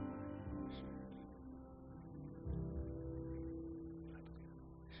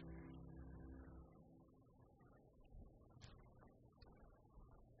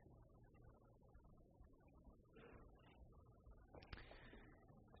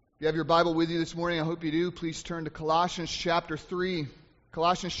If you have your Bible with you this morning, I hope you do. Please turn to Colossians chapter 3.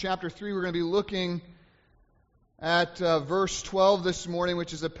 Colossians chapter 3, we're going to be looking at verse 12 this morning,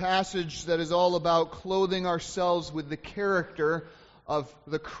 which is a passage that is all about clothing ourselves with the character of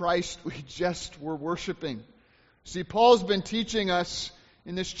the Christ we just were worshiping. See, Paul's been teaching us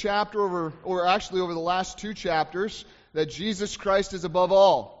in this chapter, over the last two chapters, that Jesus Christ is above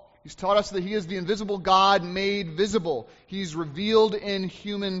all. He's taught us that He is the invisible God made visible. He's revealed in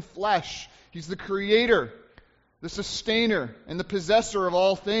human flesh. He's the Creator, the Sustainer, and the Possessor of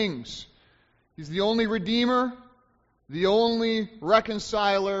all things. He's the only Redeemer, the only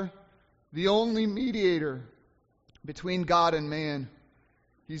Reconciler, the only Mediator between God and man.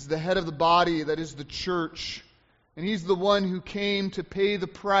 He's the head of the body, that is the church. And He's the one who came to pay the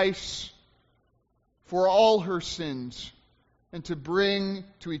price for all her sins and to bring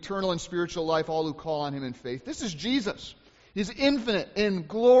to eternal and spiritual life all who call on Him in faith. This is Jesus. He's infinite in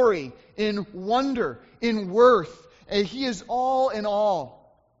glory, in wonder, in worth. And He is all in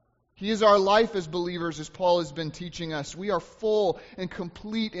all. He is our life as believers, as Paul has been teaching us. We are full and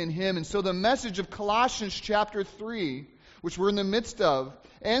complete in Him. And so the message of Colossians chapter 3, which we're in the midst of,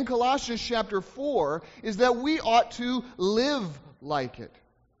 and Colossians chapter 4, is that we ought to live like it.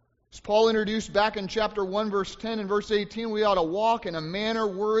 As Paul introduced back in chapter 1, verse 10 and verse 18, we ought to walk in a manner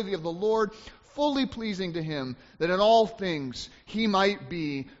worthy of the Lord, fully pleasing to Him, that in all things He might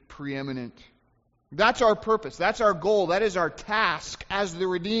be preeminent. That's our purpose. That's our goal. That is our task as the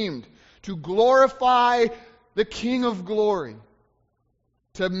redeemed, to glorify the King of glory,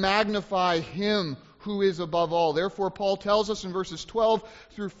 to magnify Him who is above all. Therefore, Paul tells us in verses 12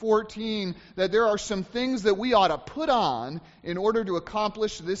 through 14 that there are some things that we ought to put on in order to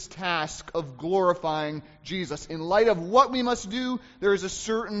accomplish this task of glorifying Jesus. In light of what we must do, there is a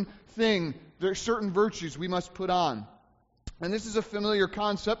certain thing, there are certain virtues we must put on. And this is a familiar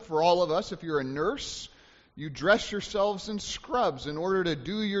concept for all of us. If you're a nurse, you dress yourselves in scrubs in order to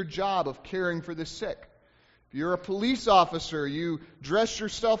do your job of caring for the sick. If you're a police officer, you dress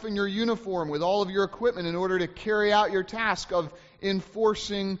yourself in your uniform with all of your equipment in order to carry out your task of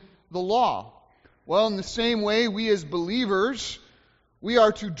enforcing the law. Well, in the same way, we as believers, we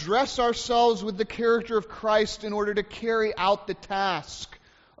are to dress ourselves with the character of Christ in order to carry out the task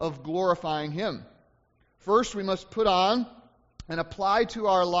of glorifying Him. First, we must put on and apply to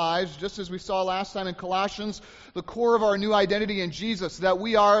our lives, just as we saw last time in Colossians, the core of our new identity in Jesus, that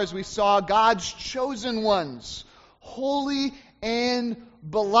we are, as we saw, God's chosen ones, holy and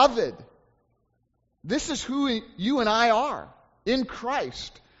beloved. This is who you and I are in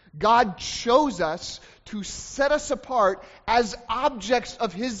Christ. God chose us to set us apart as objects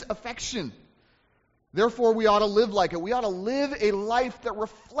of His affection. Therefore, we ought to live like it. We ought to live a life that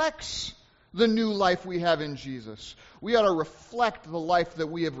reflects the new life we have in Jesus. We ought to reflect the life that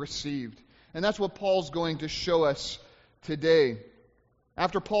we have received. And that's what Paul's going to show us today.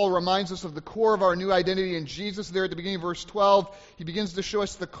 After Paul reminds us of the core of our new identity in Jesus, there at the beginning of verse 12, he begins to show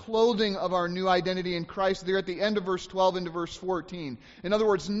us the clothing of our new identity in Christ there at the end of verse 12 into verse 14. In other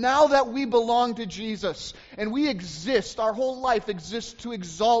words, now that we belong to Jesus and we exist, our whole life exists to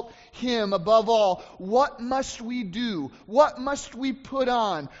exalt Him above all, what must we do? What must we put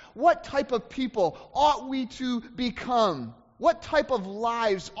on? What type of people ought we to become? What type of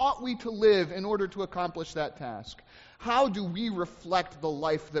lives ought we to live in order to accomplish that task? How do we reflect the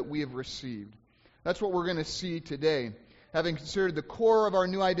life that we have received? That's what we're going to see today. Having considered the core of our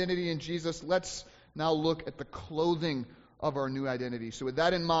new identity in Jesus, let's now look at the clothing of our new identity. So with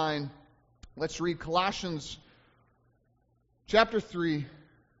that in mind, let's read Colossians chapter 3,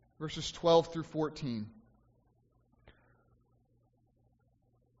 verses 12 through 14.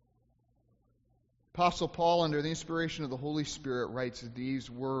 Apostle Paul, under the inspiration of the Holy Spirit, writes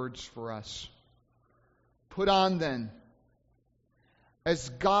these words for us. Put on then, as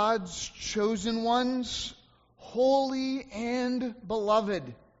God's chosen ones, holy and beloved,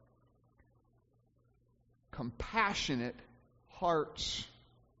 compassionate hearts,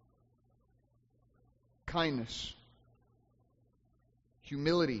 kindness,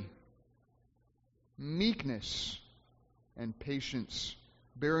 humility, meekness, and patience,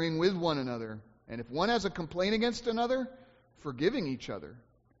 bearing with one another. And if one has a complaint against another, forgiving each other.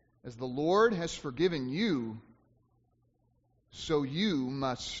 As the Lord has forgiven you, so you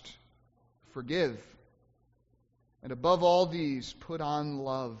must forgive. And above all these, put on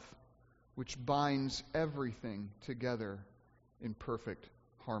love, which binds everything together in perfect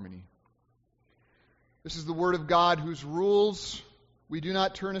harmony. This is the Word of God, whose rules we do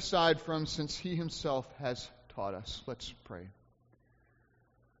not turn aside from, since He Himself has taught us. Let's pray.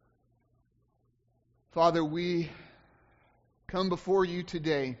 Father, we come before You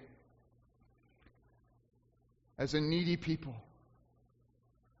today as a needy people.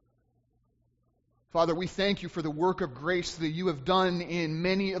 Father, we thank you for the work of grace that you have done in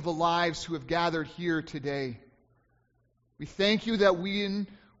many of the lives who have gathered here today. We thank you that when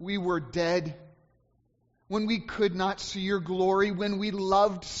we were dead, when we could not see your glory, when we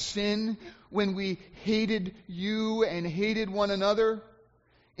loved sin, when we hated you and hated one another,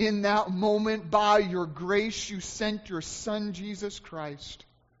 in that moment, by your grace, you sent your Son, Jesus Christ.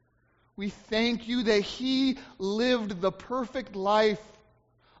 We thank you that he lived the perfect life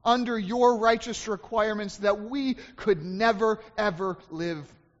under your righteous requirements that we could never, ever live.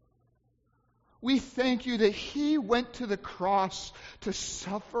 We thank you that he went to the cross to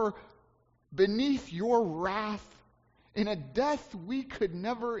suffer beneath your wrath in a death we could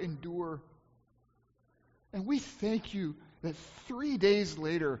never endure. And we thank you that 3 days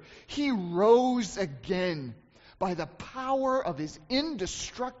later, he rose again by the power of his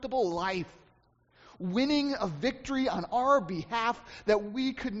indestructible life, winning a victory on our behalf that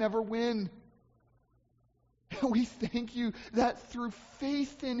we could never win. We thank you that through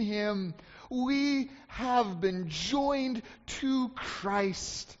faith in him, we have been joined to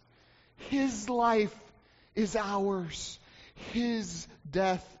Christ. His life is ours. His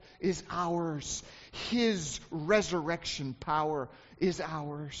death is ours. His resurrection power is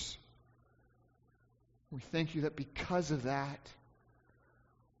ours. We thank you that because of that,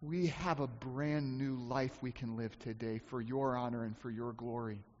 we have a brand new life we can live today for your honor and for your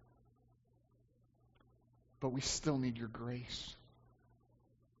glory. But we still need your grace.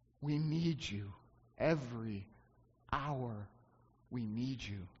 We need you. Every hour we need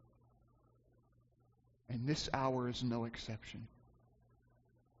you. And this hour is no exception.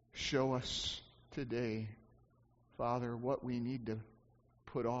 Show us today, Father, what we need to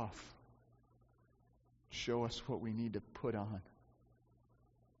put off. Show us what we need to put on.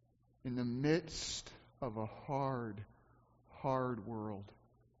 In the midst of a hard, hard world,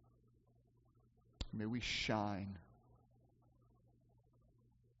 may we shine.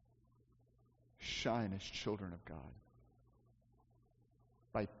 Shine as children of God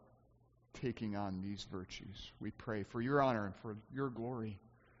by taking on these virtues. We pray for your honor and for your glory.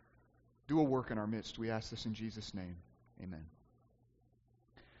 Do a work in our midst. We ask this in Jesus' name. Amen.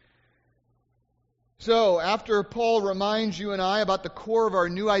 So, after Paul reminds you and I about the core of our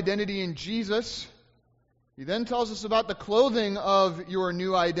new identity in Jesus, he then tells us about the clothing of your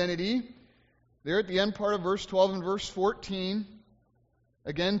new identity. There at the end part of verse 12 and verse 14.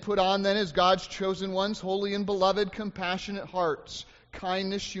 Again, put on then as God's chosen ones, holy and beloved, compassionate hearts,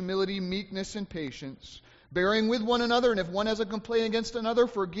 kindness, humility, meekness, and patience, bearing with one another, and if one has a complaint against another,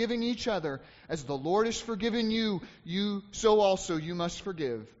 forgiving each other. As the Lord has forgiven you, so also you must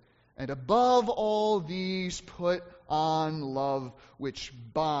forgive. And above all these, put on love, which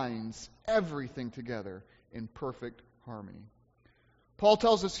binds everything together in perfect harmony. Paul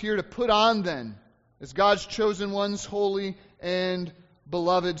tells us here to put on then, as God's chosen ones, holy and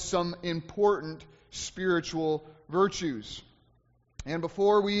beloved, some important spiritual virtues. And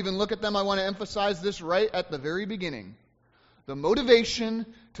before we even look at them, I want to emphasize this right at the very beginning. The motivation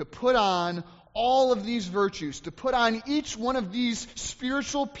to put on all of these virtues, to put on each one of these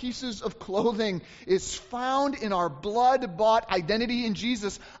spiritual pieces of clothing, is found in our blood-bought identity in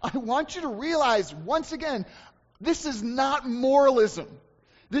Jesus. I want you to realize, once again, this is not moralism.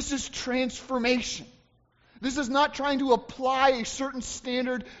 This is transformation. This is not trying to apply a certain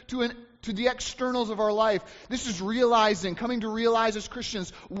standard to the externals of our life. This is coming to realize as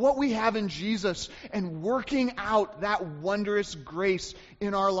Christians what we have in Jesus and working out that wondrous grace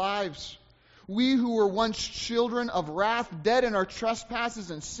in our lives. We who were once children of wrath, dead in our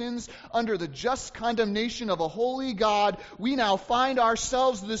trespasses and sins, under the just condemnation of a holy God, we now find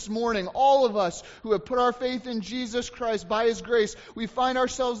ourselves this morning, all of us who have put our faith in Jesus Christ by His grace, we find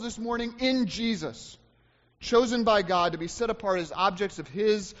ourselves this morning in Jesus, chosen by God to be set apart as objects of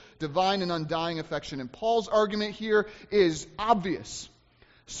His divine and undying affection. And Paul's argument here is obvious.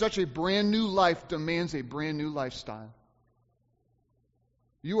 Such a brand new life demands a brand new lifestyle.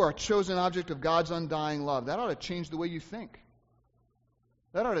 You are a chosen object of God's undying love. That ought to change the way you think.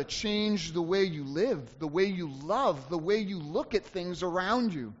 That ought to change the way you live, the way you love, the way you look at things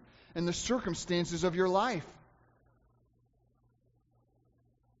around you and the circumstances of your life.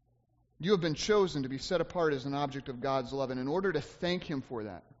 You have been chosen to be set apart as an object of God's love. And in order to thank Him for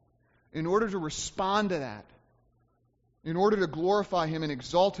that, in order to respond to that, in order to glorify Him and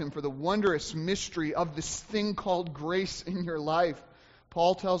exalt Him for the wondrous mystery of this thing called grace in your life,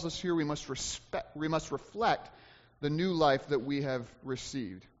 Paul tells us here we must reflect the new life that we have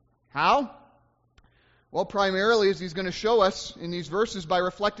received. How? Well, primarily, as he's going to show us in these verses, by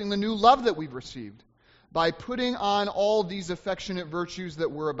reflecting the new love that we've received. by putting on all these affectionate virtues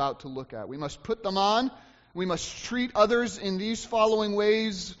that we're about to look at. We must put them on. We must treat others in these following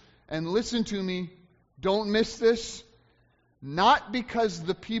ways. And listen to me, don't miss this. Not because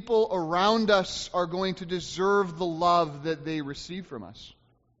the people around us are going to deserve the love that they receive from us.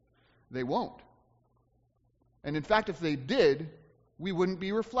 They won't. And in fact, if they did, we wouldn't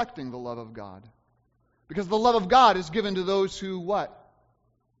be reflecting the love of God. Because the love of God is given to those who what?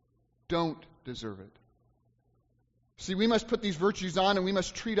 Don't deserve it. See, we must put these virtues on and we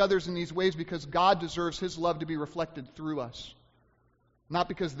must treat others in these ways because God deserves His love to be reflected through us. Not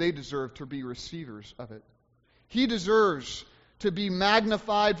because they deserve to be receivers of it. He deserves to be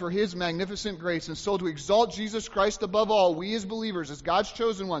magnified for His magnificent grace. And so to exalt Jesus Christ above all, we as believers, as God's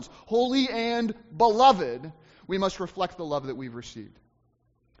chosen ones, holy and beloved, we must reflect the love that we've received.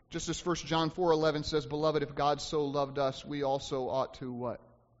 Just as 1 John 4:11 says, Beloved, if God so loved us, we also ought to what?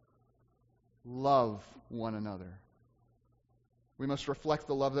 Love one another. We must reflect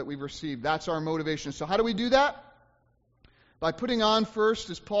the love that we've received. That's our motivation. So how do we do that? By putting on first,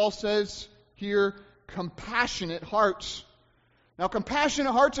 as Paul says here, compassionate hearts. Now,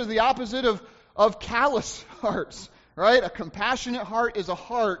 compassionate hearts are the opposite of callous hearts, right? A compassionate heart is a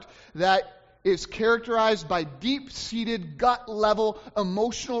heart that is characterized by deep-seated, gut-level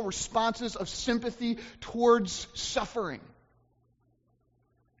emotional responses of sympathy towards suffering.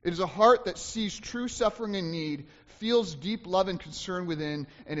 It is a heart that sees true suffering and need, feels deep love and concern within,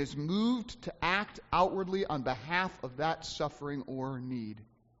 and is moved to act outwardly on behalf of that suffering or need.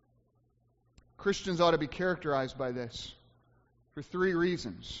 Christians ought to be characterized by this for three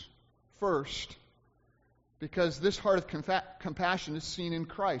reasons. First, because this heart of compassion is seen in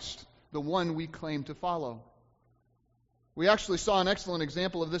Christ, the one we claim to follow. We actually saw an excellent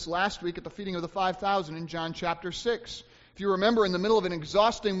example of this last week at the feeding of the 5,000 in John chapter 6. If you remember, in the middle of an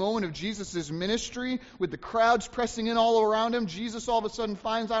exhausting moment of Jesus' ministry, with the crowds pressing in all around him, Jesus all of a sudden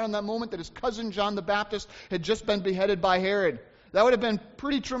finds out in that moment that his cousin John the Baptist had just been beheaded by Herod. That would have been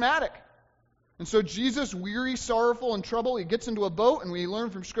pretty traumatic. And so Jesus, weary, sorrowful, and troubled, he gets into a boat, and we learn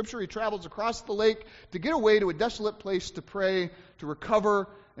from Scripture he travels across the lake to get away to a desolate place to pray, to recover,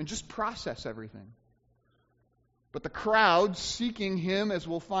 and just process everything. But the crowd, seeking him, as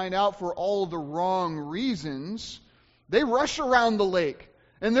we'll find out, for all the wrong reasons, they rush around the lake,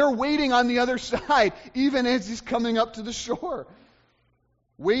 and they're waiting on the other side, even as he's coming up to the shore,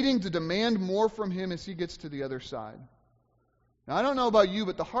 waiting to demand more from him as he gets to the other side. Now, I don't know about you,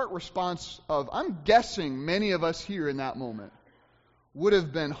 but the heart response of, I'm guessing many of us here in that moment, would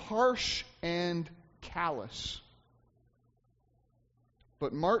have been harsh and callous.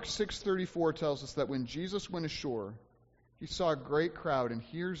 But Mark 6:34 tells us that when Jesus went ashore, he saw a great crowd, and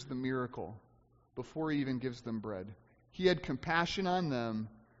here's the miracle, before he even gives them bread. He had compassion on them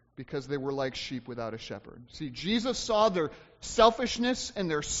because they were like sheep without a shepherd. See, Jesus saw their selfishness and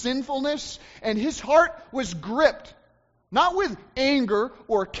their sinfulness, and his heart was gripped. Not with anger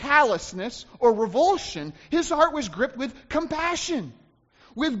or callousness or revulsion. His heart was gripped with compassion,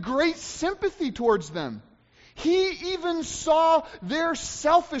 with great sympathy towards them. He even saw their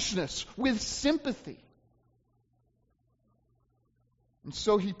selfishness with sympathy. And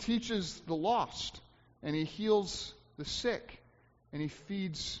so he teaches the lost, and he heals the sick, and he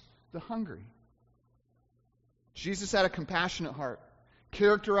feeds the hungry. Jesus had a compassionate heart,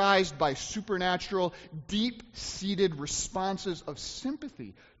 characterized by supernatural, deep-seated responses of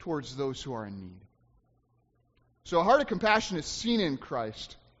sympathy towards those who are in need. So a heart of compassion is seen in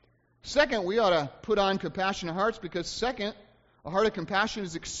Christ. Second, we ought to put on compassionate hearts because second, a heart of compassion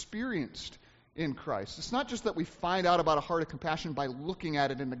is experienced in Christ. It's not just that we find out about a heart of compassion by looking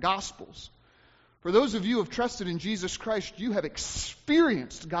at it in the Gospels. For those of you who have trusted in Jesus Christ, you have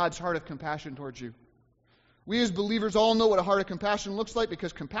experienced God's heart of compassion towards you. We as believers all know what a heart of compassion looks like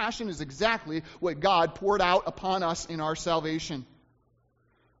because compassion is exactly what God poured out upon us in our salvation.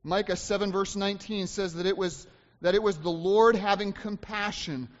 Micah 7 verse 19 says that it was the Lord having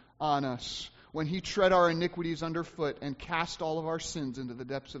compassion on us when he tread our iniquities underfoot and cast all of our sins into the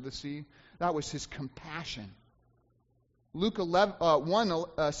depths of the sea. That was his compassion. Luke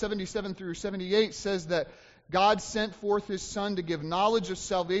 1:77 through 78 says that God sent forth his Son to give knowledge of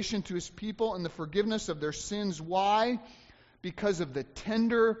salvation to his people and the forgiveness of their sins. Why? Because of the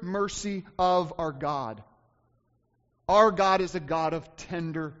tender mercy of our God. Our God is a God of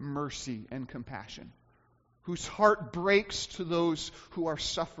tender mercy and compassion, whose heart breaks to those who are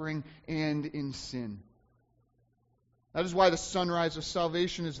suffering and in sin. That is why the sunrise of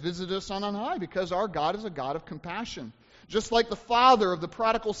salvation has visited us on high, because our God is a God of compassion. Just like the father of the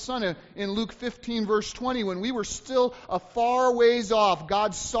prodigal son in Luke 15, verse 20, when we were still a far ways off,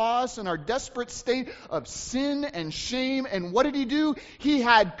 God saw us in our desperate state of sin and shame. And what did He do? He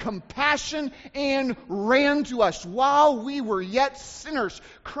had compassion and ran to us. While we were yet sinners,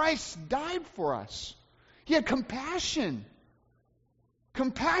 Christ died for us. He had compassion.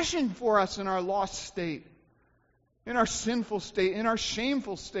 Compassion for us in our lost state, in our sinful state, in our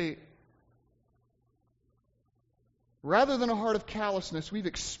shameful state. Rather than a heart of callousness, we've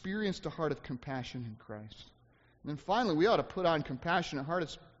experienced a heart of compassion in Christ. And then finally, we ought to put on compassionate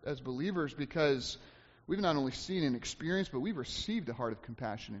heart as believers, because we've not only seen and experienced, but we've received a heart of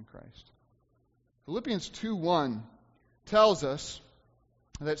compassion in Christ. Philippians 2:1 tells us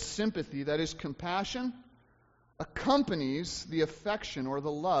that sympathy, that is compassion, accompanies the affection or the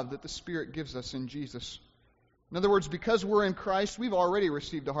love that the Spirit gives us in Jesus. In other words, because we're in Christ, we've already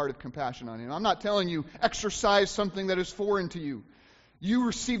received a heart of compassion on Him. I'm not telling you, exercise something that is foreign to you. You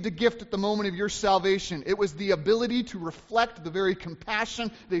received a gift at the moment of your salvation. It was the ability to reflect the very compassion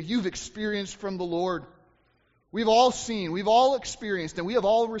that you've experienced from the Lord. We've all seen, we've all experienced, and we have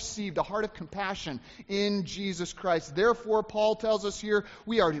all received a heart of compassion in Jesus Christ. Therefore, Paul tells us here,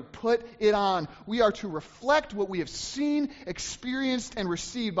 we are to put it on. We are to reflect what we have seen, experienced, and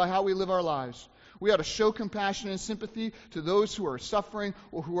received by how we live our lives. We ought to show compassion and sympathy to those who are suffering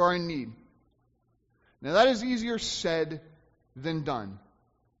or who are in need. Now, that is easier said than done,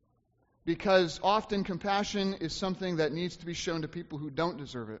 because often compassion is something that needs to be shown to people who don't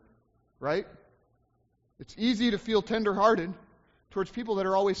deserve it, right? It's easy to feel tender-hearted towards people that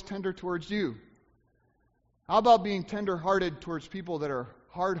are always tender towards you. How about being tender-hearted towards people that are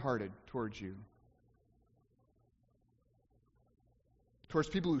hard-hearted towards you? Towards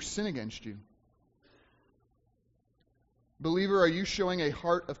people who sin against you? Believer, are you showing a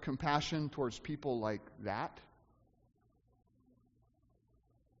heart of compassion towards people like that?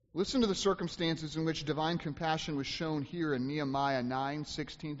 Listen to the circumstances in which divine compassion was shown here in Nehemiah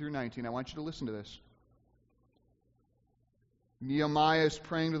 9:16 through 19. I want you to listen to this. Nehemiah is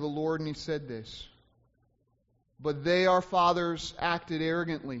praying to the Lord, and he said this: "But they, our fathers, acted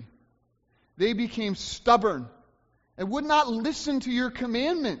arrogantly. They became stubborn and would not listen to your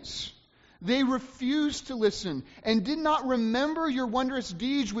commandments. They refused to listen and did not remember your wondrous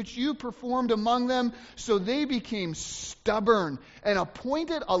deeds which you performed among them. So they became stubborn and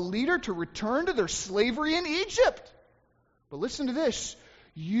appointed a leader to return to their slavery in Egypt." But listen to this: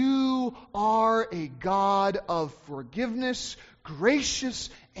 "You are a God of forgiveness, gracious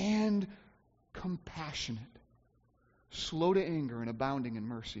and compassionate, slow to anger and abounding in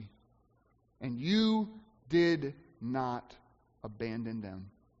mercy. And you did not abandon them."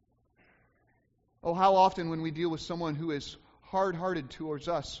 Oh, how often when we deal with someone who is hard-hearted towards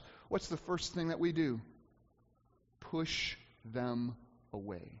us, what's the first thing that we do? Push them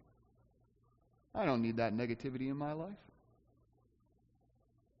away. I don't need that negativity in my life.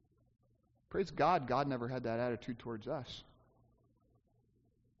 Praise God, God never had that attitude towards us.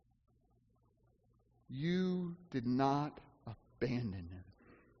 You did not abandon them.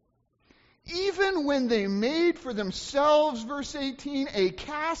 Even when they made for themselves, verse 18, a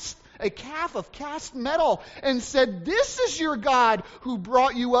calf of cast metal, and said, "This is your God who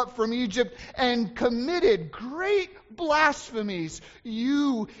brought you up from Egypt," and committed great blasphemies,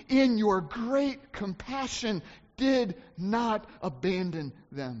 you, in your great compassion, did not abandon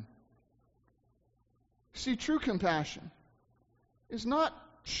them. See, true compassion is not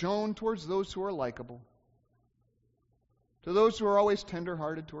shown towards those who are likable, to those who are always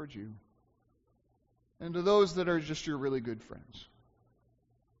tender-hearted towards you, and to those that are just your really good friends.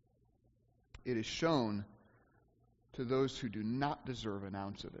 It is shown to those who do not deserve an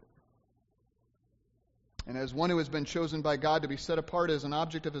ounce of it. And as one who has been chosen by God to be set apart as an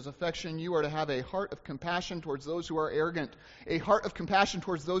object of His affection, you are to have a heart of compassion towards those who are arrogant, a heart of compassion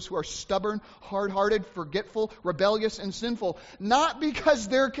towards those who are stubborn, hard-hearted, forgetful, rebellious, and sinful. Not because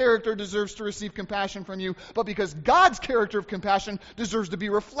their character deserves to receive compassion from you, but because God's character of compassion deserves to be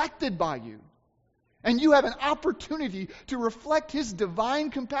reflected by you. And you have an opportunity to reflect His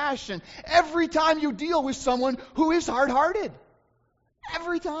divine compassion every time you deal with someone who is hard-hearted.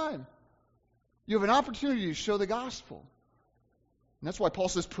 Every time. You have an opportunity to show the gospel. And that's why Paul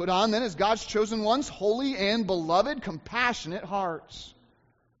says, "Put on then as God's chosen ones, holy and beloved, compassionate hearts."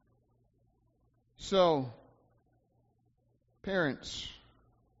 So, parents,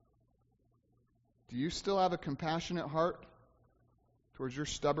 do you still have a compassionate heart towards your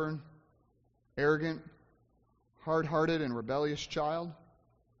stubborn, arrogant, hard-hearted, and rebellious child?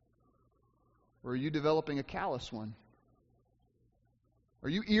 Or are you developing a callous one? Are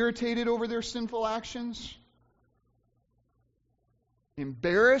you irritated over their sinful actions?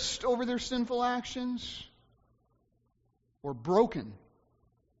 embarrassed over their sinful actions, or broken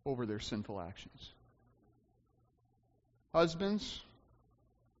over their sinful actions? Husbands,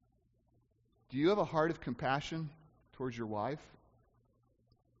 do you have a heart of compassion towards your wife?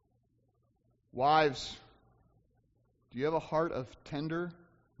 Wives, do you have a heart of tender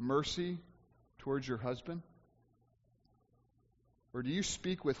mercy towards your husband? Or do you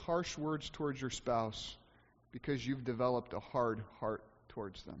speak with harsh words towards your spouse because you've developed a hard heart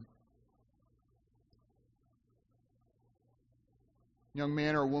towards them? Young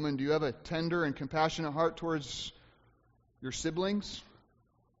man or woman, do you have a tender and compassionate heart towards your siblings?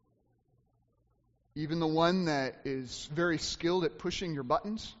 Even the one that is very skilled at pushing your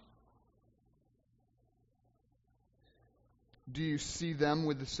buttons? Do you see them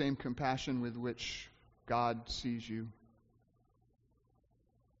with the same compassion with which God sees you?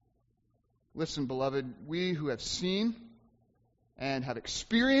 Listen, beloved, we who have seen and have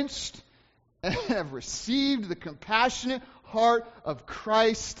experienced and have received the compassionate heart of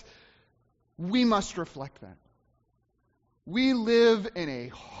Christ, we must reflect that. We live in a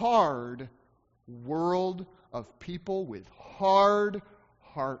hard world of people with hard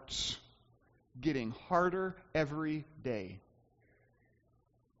hearts, getting harder every day.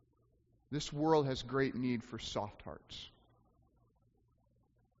 This world has great need for soft hearts.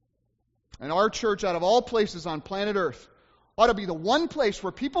 And our church, out of all places on planet Earth, ought to be the one place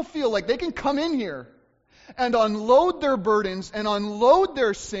where people feel like they can come in here and unload their burdens and unload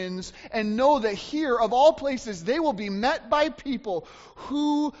their sins and know that here, of all places, they will be met by people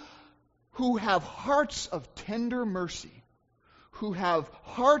who have hearts of tender mercy, who have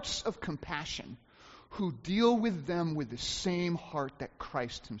hearts of compassion, who deal with them with the same heart that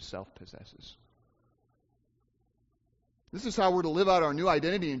Christ himself possesses. This is how we're to live out our new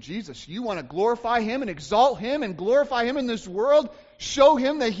identity in Jesus. You want to glorify him and exalt him and glorify him in this world? Show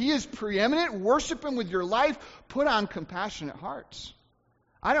him that he is preeminent. Worship him with your life. Put on compassionate hearts.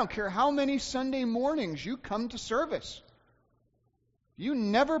 I don't care how many Sunday mornings you come to service. You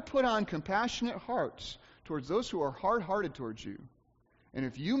never put on compassionate hearts towards those who are hard-hearted towards you. And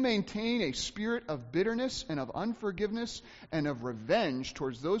if you maintain a spirit of bitterness and of unforgiveness and of revenge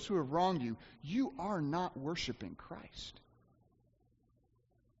towards those who have wronged you, you are not worshiping Christ.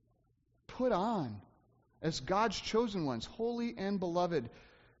 Put on, as God's chosen ones, holy and beloved,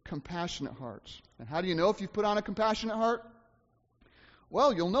 compassionate hearts. And how do you know if you've put on a compassionate heart?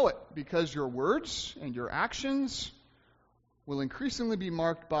 Well, you'll know it because your words and your actions will increasingly be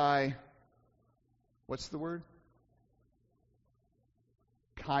marked by, what's the word?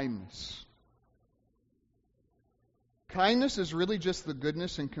 Kindness. Kindness is really just the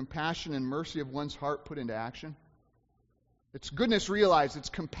goodness and compassion and mercy of one's heart put into action. It's goodness realized. It's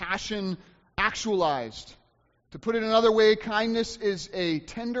compassion actualized. To put it another way, kindness is a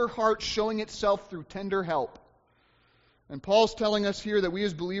tender heart showing itself through tender help. And Paul's telling us here that we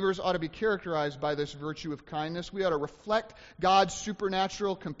as believers ought to be characterized by this virtue of kindness. We ought to reflect God's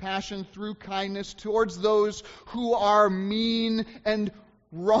supernatural compassion through kindness towards those who are mean and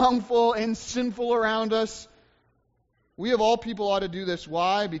wrongful and sinful around us. We of all people ought to do this.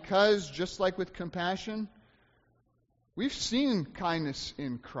 Why? Because just like with compassion, we've seen kindness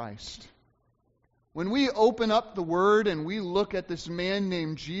in Christ. When we open up the Word and we look at this man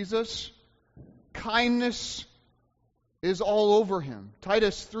named Jesus, kindness is all over him.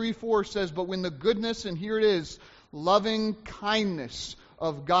 Titus 3:4 says, "But when the goodness," and here it is, "loving kindness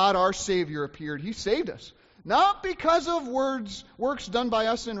of God our Savior appeared," he saved us. Not because of works done by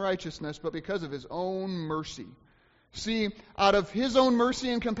us in righteousness, but because of his own mercy. See, out of his own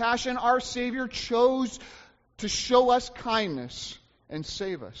mercy and compassion, our Savior chose to show us kindness and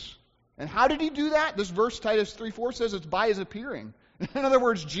save us. And how did he do that? This verse, Titus 3:4, says it's by his appearing. In other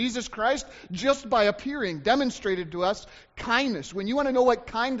words, Jesus Christ, just by appearing, demonstrated to us kindness. When you want to know what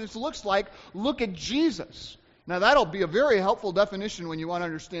kindness looks like, look at Jesus. Now that'll be a very helpful definition when you want to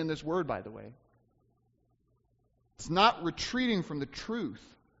understand this word, by the way. It's not retreating from the truth,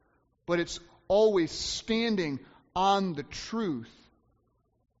 but it's always standing on the truth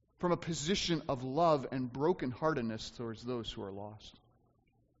from a position of love and brokenheartedness towards those who are lost.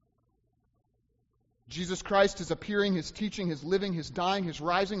 Jesus Christ, his appearing, his teaching, his living, his dying, his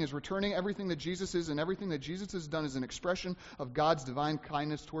rising, his returning, everything that Jesus is and everything that Jesus has done is an expression of God's divine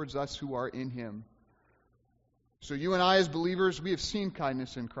kindness towards us who are in him. So you and I as believers, we have seen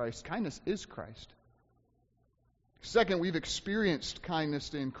kindness in Christ. Kindness is Christ. Second, we've experienced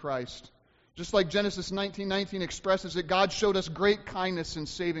kindness in Christ. Just like Genesis 19:19 expresses it, God showed us great kindness in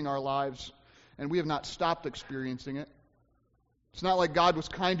saving our lives, and we have not stopped experiencing it. It's not like God was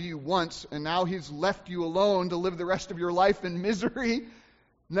kind to you once and now He's left you alone to live the rest of your life in misery.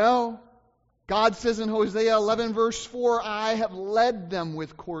 No. God says in Hosea 11 verse 4, I have led them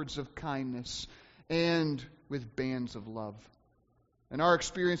with cords of kindness and with bands of love. And our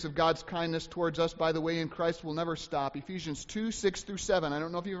experience of God's kindness towards us, by the way, in Christ will never stop. Ephesians 2, 6 through 7, I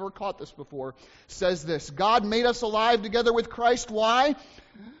don't know if you've ever caught this before, says this: God made us alive together with Christ. Why?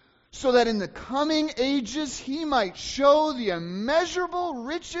 So that in the coming ages He might show the immeasurable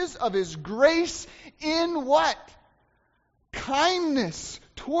riches of His grace in what? Kindness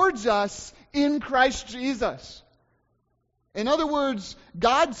towards us in Christ Jesus. In other words,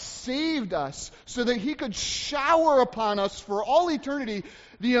 God saved us so that He could shower upon us for all eternity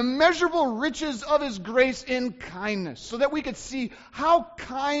the immeasurable riches of His grace in kindness, so that we could see how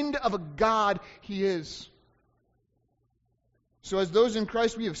kind of a God He is. So as those in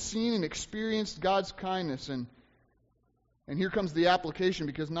Christ, we have seen and experienced God's kindness. And here comes the application,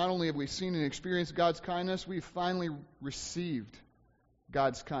 because not only have we seen and experienced God's kindness, we've finally received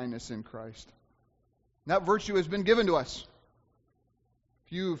God's kindness in Christ. That virtue has been given to us.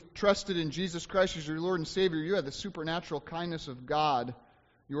 If you've trusted in Jesus Christ as your Lord and Savior, you have the supernatural kindness of God,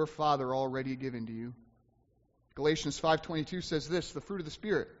 your Father, already given to you. Galatians 5:22 says this, the fruit of the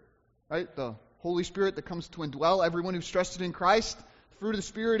Spirit, right? The Holy Spirit that comes to indwell everyone who's trusted in Christ. The fruit of the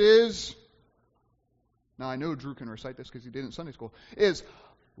Spirit is, now I know Drew can recite this because he did in Sunday school, is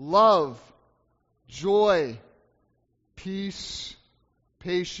love, joy, peace,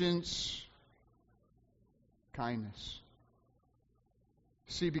 patience, kindness.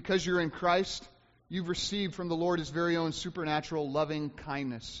 See, because you're in Christ, you've received from the Lord His very own supernatural loving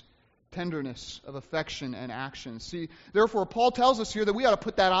kindness, tenderness of affection and action. See, therefore, Paul tells us here that we ought to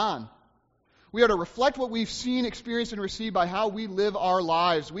put that on. We ought to reflect what we've seen, experienced, and received by how we live our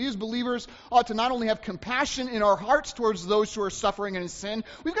lives. We as believers ought to not only have compassion in our hearts towards those who are suffering in sin,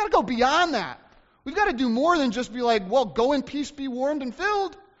 we've got to go beyond that. We've got to do more than just be like, well, go in peace, be warmed and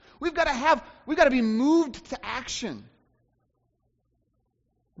filled. We've got to be moved to action.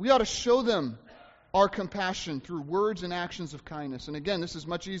 We ought to show them our compassion through words and actions of kindness. And again, this is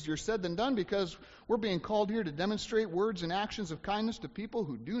much easier said than done, because we're being called here to demonstrate words and actions of kindness to people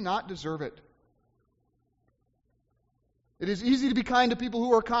who do not deserve it. It is easy to be kind to people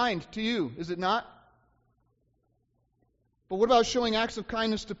who are kind to you, is it not? But what about showing acts of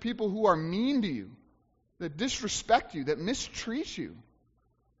kindness to people who are mean to you, that disrespect you, that mistreat you,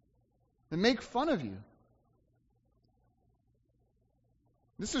 that make fun of you?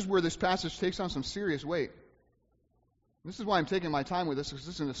 This is where this passage takes on some serious weight. This is why I'm taking my time with this, because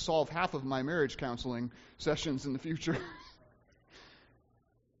this is going to solve half of my marriage counseling sessions in the future.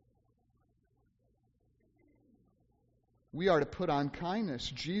 We are to put on kindness.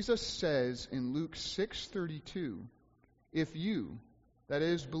 Jesus says in Luke 6:32, if you, that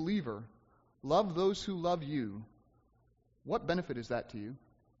is, believer, love those who love you, what benefit is that to you?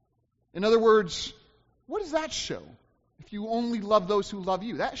 In other words, what does that show? If you only love those who love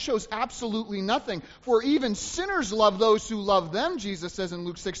you, that shows absolutely nothing. For even sinners love those who love them, Jesus says in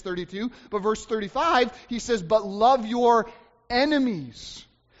Luke 6:32. But verse 35, He says, but love your enemies,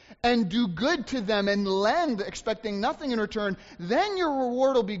 and do good to them, and lend, expecting nothing in return. Then your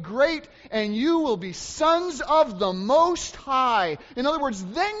reward will be great, and you will be sons of the Most High. In other words,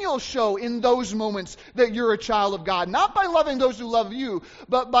 then you'll show in those moments that you're a child of God. Not by loving those who love you,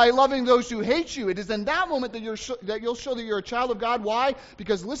 but by loving those who hate you. It is in that moment that you'll show that you're a child of God. Why?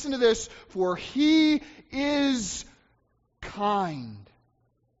 Because listen to this, for He is kind.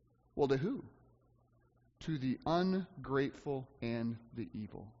 Well, to who? To the ungrateful and the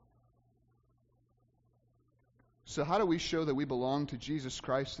evil. So how do we show that we belong to Jesus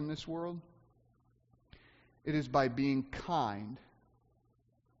Christ in this world? It is by being kind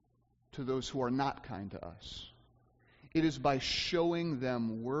to those who are not kind to us. It is by showing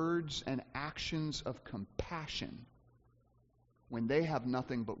them words and actions of compassion when they have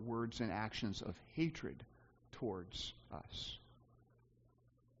nothing but words and actions of hatred towards us.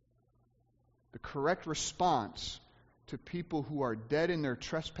 The correct response to people who are dead in their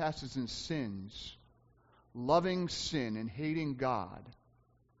trespasses and sins, loving sin and hating God,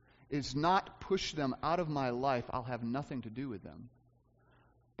 is not push them out of my life, I'll have nothing to do with them.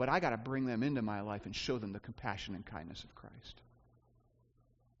 But I got to bring them into my life and show them the compassion and kindness of Christ.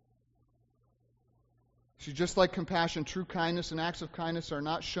 See, just like compassion, true kindness and acts of kindness are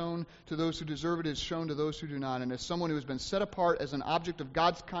not shown to those who deserve it, it is shown to those who do not. And as someone who has been set apart as an object of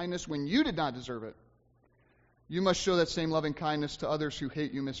God's kindness when you did not deserve it, you must show that same loving kindness to others who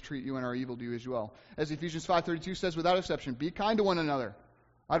hate you, mistreat you, and are evil to you as well. As Ephesians 5:32 says, without exception, be kind to one another,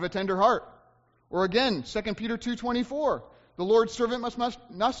 out of a tender heart. Or again, 2 Peter 2:24, The Lord's servant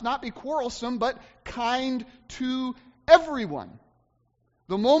must not be quarrelsome, but kind to everyone.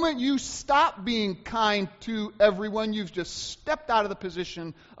 The moment you stop being kind to everyone, you've just stepped out of the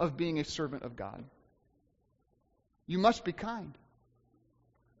position of being a servant of God. You must be kind.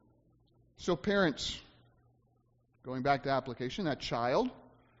 So parents, going back to application, that child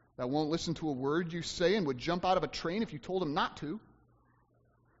that won't listen to a word you say and would jump out of a train if you told him not to,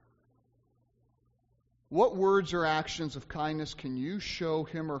 what words or actions of kindness can you show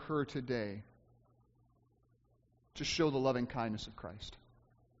him or her today to show the loving kindness of Christ?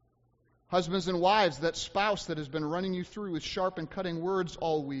 Husbands and wives, that spouse that has been running you through with sharp and cutting words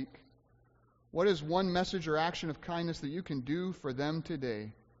all week, what is one message or action of kindness that you can do for them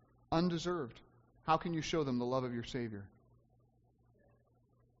today, undeserved? How can you show them the love of your Savior?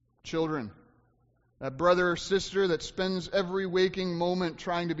 Children, that brother or sister that spends every waking moment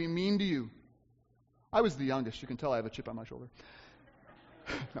trying to be mean to you. I was the youngest. You can tell I have a chip on my shoulder.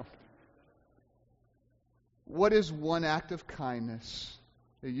 No. What is one act of kindness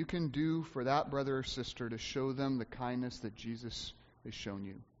that you can do for that brother or sister to show them the kindness that Jesus has shown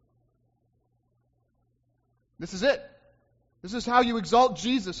you? This is it. This is how you exalt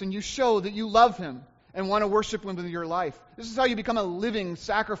Jesus and you show that you love Him and want to worship Him with your life. This is how you become a living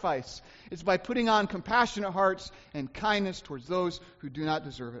sacrifice. It's by putting on compassionate hearts and kindness towards those who do not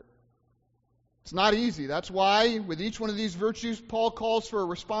deserve it. It's not easy. That's why with each one of these virtues, Paul calls for a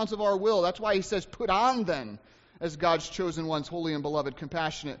response of our will. That's why he says, put on then, as God's chosen ones, holy and beloved,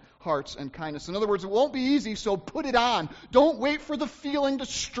 compassionate hearts and kindness. In other words, it won't be easy, so put it on. Don't wait for the feeling to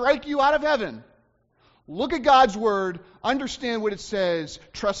strike you out of heaven. Look at God's Word, understand what it says,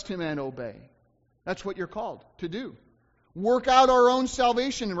 trust Him and obey. That's what you're called to do. Work out our own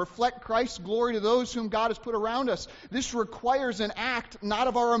salvation and reflect Christ's glory to those whom God has put around us. This requires an act not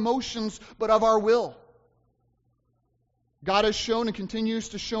of our emotions, but of our will. God has shown and continues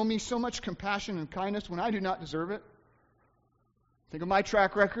to show me so much compassion and kindness when I do not deserve it. Think of my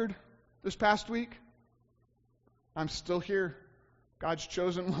track record this past week. I'm still here. God's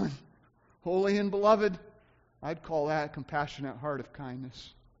chosen one, holy and beloved. I'd call that a compassionate heart of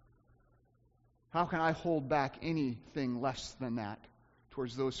kindness. How can I hold back anything less than that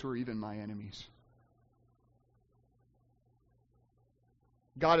towards those who are even my enemies?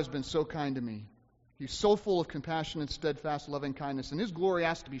 God has been so kind to me. He's so full of compassion and steadfast loving kindness, and His glory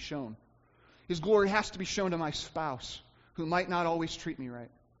has to be shown. His glory has to be shown to my spouse, who might not always treat me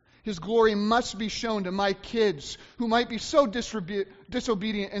right. His glory must be shown to my kids, who might be so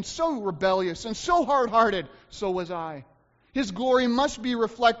disobedient and so rebellious and so hard-hearted. So was I. His glory must be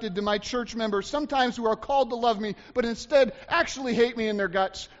reflected to my church members, sometimes who are called to love me, but instead actually hate me in their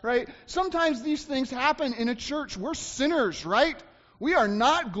guts, right? Sometimes these things happen in a church. We're sinners, right? We are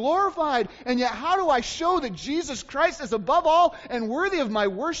not glorified. And yet, how do I show that Jesus Christ is above all and worthy of my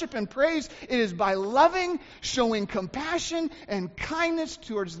worship and praise? It is by loving, showing compassion and kindness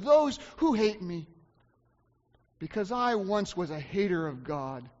towards those who hate me. Because I once was a hater of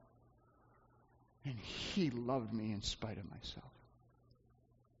God, and He loved me in spite of myself.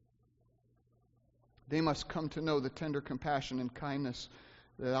 They must come to know the tender compassion and kindness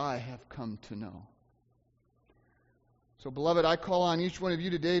that I have come to know. So, beloved, I call on each one of you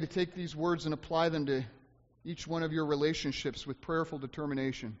today to take these words and apply them to each one of your relationships with prayerful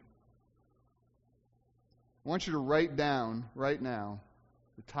determination. I want you to write down, right now,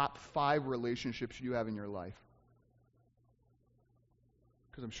 the top 5 relationships you have in your life.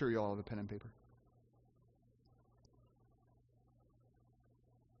 Because I'm sure you all have a pen and paper.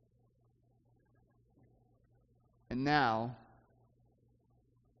 And now,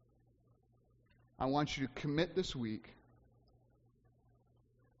 I want you to commit this week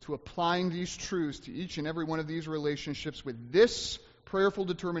to applying these truths to each and every one of these relationships with this prayerful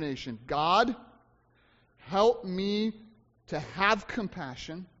determination. God, help me to have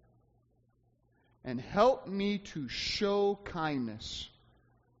compassion and help me to show kindness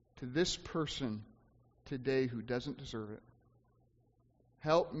to this person today who doesn't deserve it.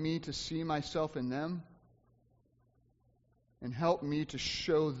 Help me to see myself in them and help me to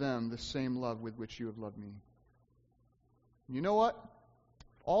show them the same love with which you have loved me. You know what?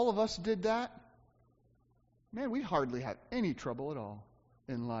 If all of us did that, man, we'd hardly have any trouble at all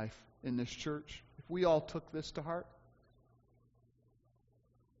in life in this church if we all took this to heart.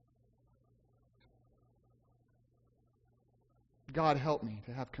 God, help me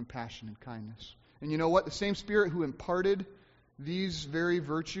to have compassion and kindness. And you know what? The same Spirit who imparted these very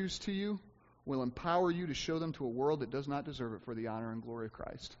virtues to you will empower you to show them to a world that does not deserve it for the honor and glory of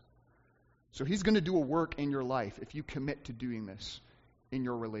Christ. So He's going to do a work in your life if you commit to doing this in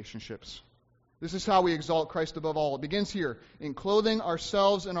your relationships. This is how we exalt Christ above all. It begins here, in clothing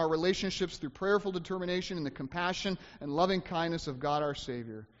ourselves and our relationships through prayerful determination in the compassion and loving kindness of God our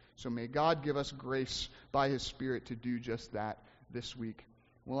Savior. So may God give us grace by His Spirit to do just that this week.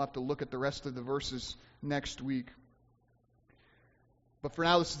 We'll have to look at the rest of the verses next week. But for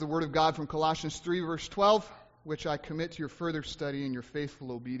now, this is the Word of God from Colossians 3, verse 12, which I commit to your further study and your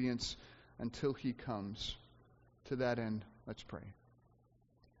faithful obedience until He comes. To that end, let's pray.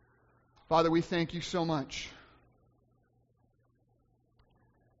 Father, we thank you so much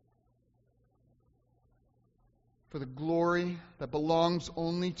for the glory that belongs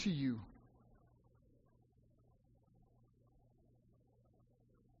only to you.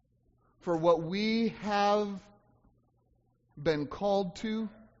 For what we have been called to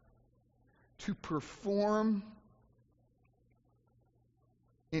perform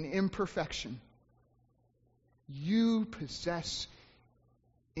in imperfection, you possess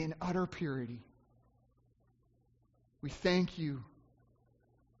in utter purity. We thank you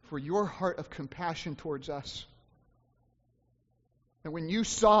for your heart of compassion towards us. And when you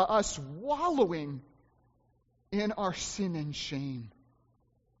saw us wallowing in our sin and shame,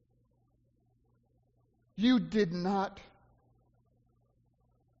 you did not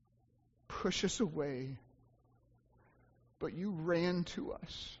push us away, but you ran to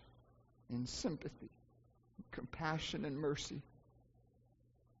us in sympathy, compassion, and mercy.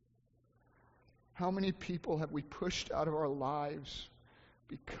 How many people have we pushed out of our lives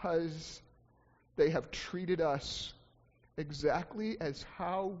because they have treated us exactly as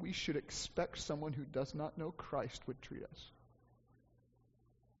how we should expect someone who does not know Christ would treat us?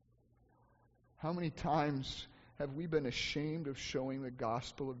 How many times have we been ashamed of showing the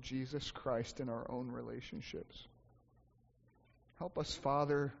gospel of Jesus Christ in our own relationships? Help us,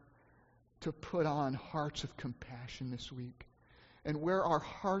 Father, to put on hearts of compassion this week. And where our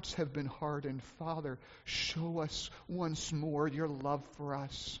hearts have been hardened, Father, show us once more your love for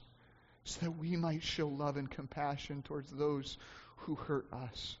us, so that we might show love and compassion towards those who hurt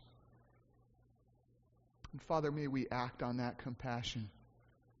us. And Father, may we act on that compassion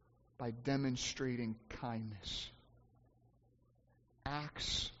by demonstrating kindness,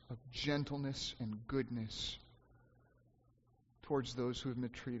 acts of gentleness and goodness towards those who have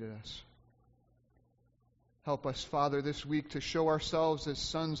mistreated us. Help us, Father, this week to show ourselves as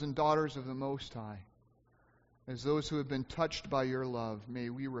sons and daughters of the Most High. As those who have been touched by your love,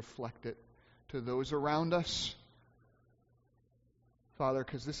 may we reflect it to those around us. Father,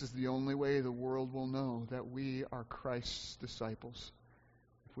 because this is the only way the world will know that we are Christ's disciples.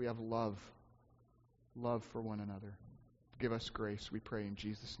 If we have love for one another. Give us grace, we pray in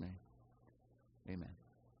Jesus' name. Amen.